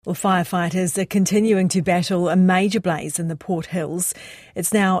Well, firefighters are continuing to battle a major blaze in the Port Hills.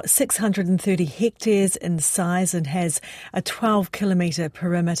 It's now 630 hectares in size and has a 12-kilometre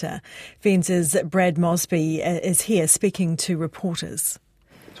perimeter. Fences' Brad Mosby is here speaking to reporters.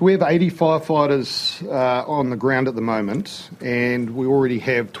 So we have 80 firefighters on the ground at the moment, and we already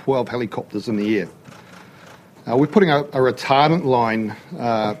have 12 helicopters in the air. We're putting a retardant line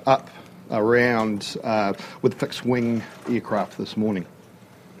up around with fixed-wing aircraft this morning.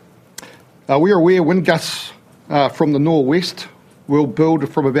 We are aware wind gusts from the northwest will build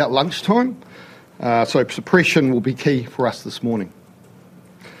from about lunchtime, so suppression will be key for us this morning.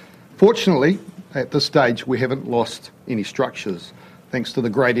 Fortunately, at this stage, we haven't lost any structures, thanks to the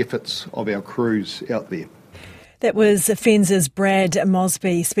great efforts of our crews out there. That was Fences' Brad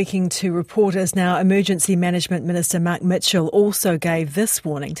Mosby speaking to reporters. Now, Emergency Management Minister Mark Mitchell also gave this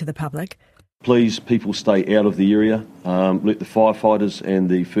warning to the public. Please, people stay out of the area. Let the firefighters and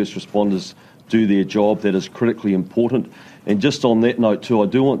the first responders do their job. That is critically important. And just on that note too, I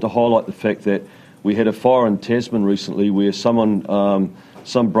do want to highlight the fact that we had a fire in Tasman recently where some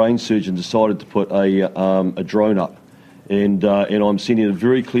brain surgeon decided to put a drone up. And I'm sending a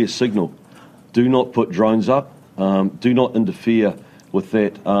very clear signal. Do not put drones up. Do not interfere with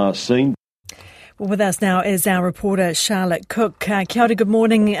that scene. Well, with us now is our reporter Charlotte Cook. Kia ora, good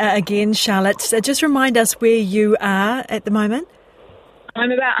morning again, Charlotte. Just remind us where you are at the moment.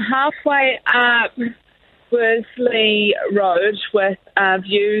 I'm about halfway up Worsley Road with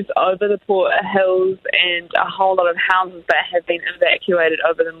views over the Port Hills and a whole lot of houses that have been evacuated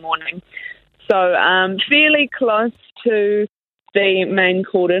over the morning. So fairly close to the main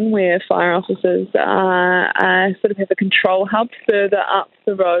cordon where fire officers sort of have a control hub further up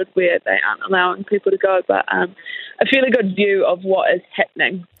the road where they aren't allowing people to go, but a fairly good view of what is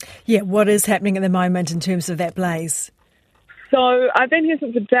happening. Yeah, what is happening at the moment in terms of that blaze? So I've been here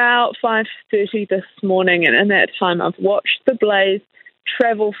since about 5:30 this morning, and in that time I've watched the blaze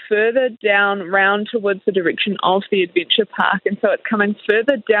travel further down round towards the direction of the adventure park, and so it's coming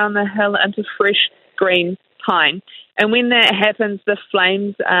further down the hill into fresh green pine. And when that happens, the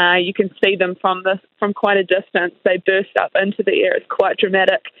flames, you can see them from quite a distance. They burst up into the air. It's quite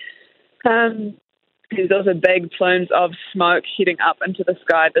dramatic. There's also big plumes of smoke heading up into the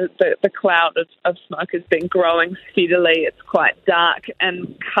sky. The cloud of smoke has been growing steadily. It's quite dark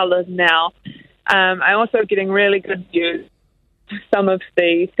in colour now. I'm also getting really good views. Some of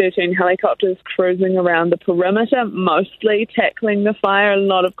the 13 helicopters cruising around the perimeter, mostly tackling the fire. A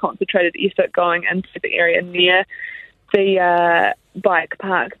lot of concentrated effort going into the area near the bike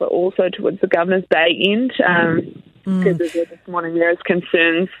park, but also towards the Governor's Bay end. Because this morning there is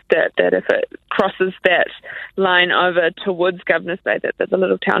concerns that if it crosses that line over towards Governor's Bay, that the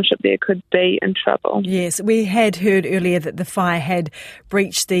little township there could be in trouble. Yes, we had heard earlier that the fire had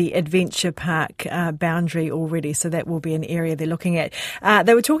breached the Adventure Park boundary already, so that will be an area they're looking at.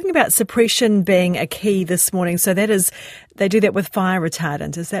 They were talking about suppression being a key this morning, so that is, they do that with fire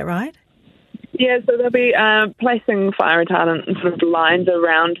retardant, is that right? Yeah, so they'll be placing fire retardant and sort of lines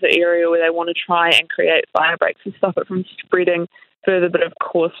around the area where they want to try and create fire breaks to stop it from spreading further, but of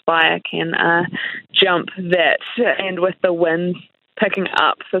course fire can jump that. And with the winds picking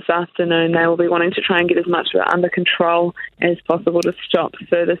up this afternoon, they will be wanting to try and get as much of it under control as possible to stop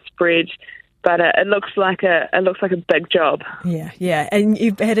further spread. But it looks like a big job. Yeah. And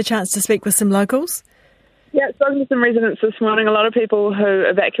you've had a chance to speak with some locals? Yeah, spoken to some residents this morning. A lot of people who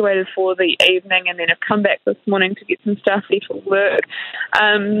evacuated for the evening and then have come back this morning to get some stuff ready for work.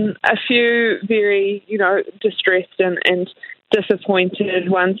 A few very, distressed and disappointed,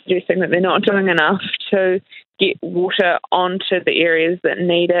 ones suggesting that they're not doing enough to get water onto the areas that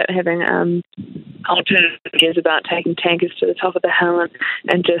need it, having alternative ideas about taking tankers to the top of the hill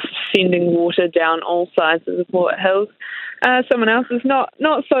and just sending water down all sides of the Port Hills. Someone else is not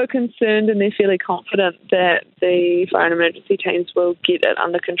so concerned, and they're fairly confident that the fire and emergency teams will get it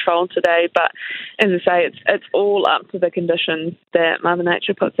under control today. But as I say, it's all up to the conditions that Mother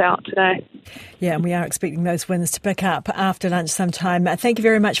Nature puts out today. Yeah, and we are expecting those winds to pick up after lunch sometime. Thank you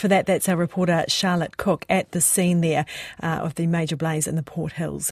very much for that. That's our reporter Charlotte Cook at the scene there of the major blaze in the Port Hills.